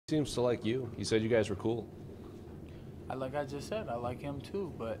seems to like you. He said you guys were cool. Like I just said, I like him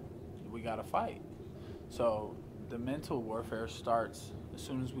too, but we gotta fight. So the mental warfare starts as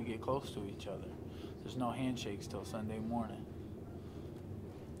soon as we get close to each other. There's no handshakes till Sunday morning.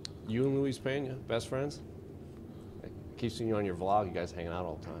 You and Luis Pena, best friends? I keep seeing you on your vlog. You guys hanging out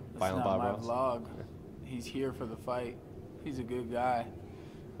all the time. That's Violent not Bob my Ross. vlog. He's here for the fight. He's a good guy.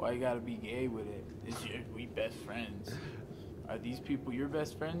 Why you gotta be gay with it? We best friends. Are these people your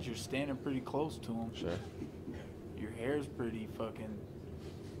best friends? You're standing pretty close to them. Sure. Your hair's pretty fucking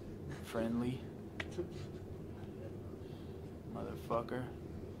friendly. Motherfucker.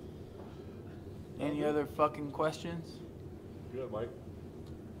 Any other fucking questions? Good, Mike.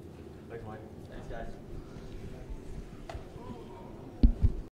 Thanks, Mike. Thanks, guys.